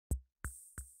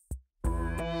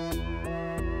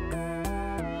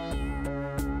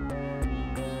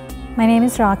My name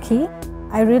is Rakhi.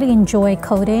 I really enjoy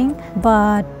coding,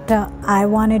 but I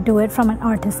want to do it from an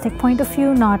artistic point of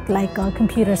view, not like a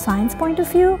computer science point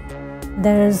of view.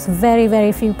 There's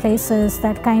very few places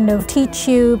that kind of teach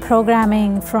you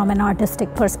programming from an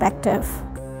artistic perspective.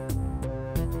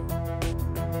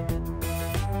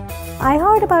 I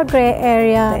heard about Gray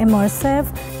Area Immersive.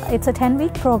 It's a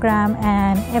 10-week program,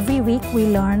 and every week we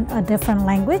learn a different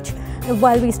language.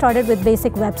 While we started with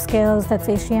basic web skills, that's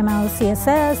HTML,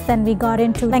 CSS, then we got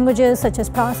into languages such as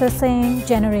processing,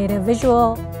 generative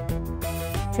visual,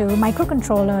 to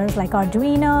microcontrollers like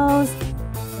Arduinos,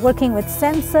 working with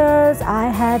sensors. I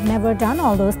had never done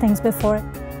all those things before.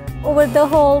 Over the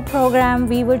whole program,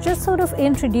 we were just sort of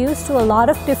introduced to a lot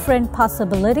of different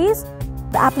possibilities.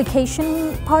 The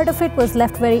application part of it was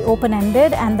left very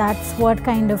open-ended, and that's what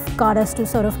kind of got us to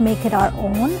sort of make it our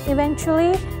own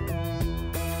eventually.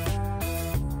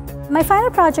 My final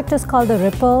project is called The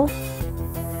Ripple.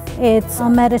 It's a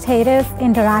meditative,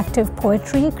 interactive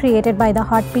poetry created by the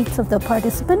heartbeats of the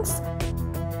participants.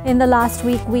 In the last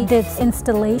week, we did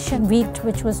installation week,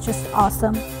 which was just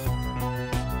awesome.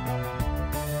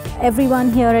 Everyone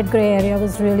here at Gray Area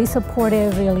was really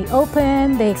supportive, really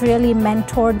open. They really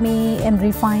mentored me in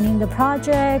refining the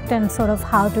project and sort of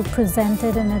how to present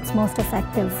it in its most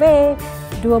effective way,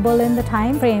 doable in the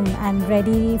time frame and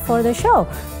ready for the show.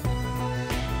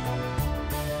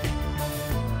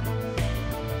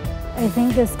 I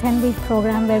think this 10-week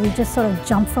program where we just sort of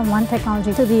jump from one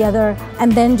technology to the other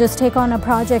and then just take on a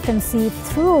project and see it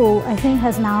through, I think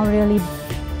has now really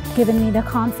given me the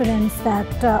confidence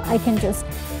that I can just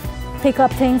pick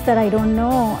up things that I don't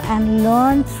know and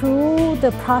learn through the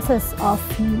process of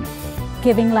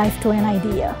giving life to an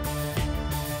idea.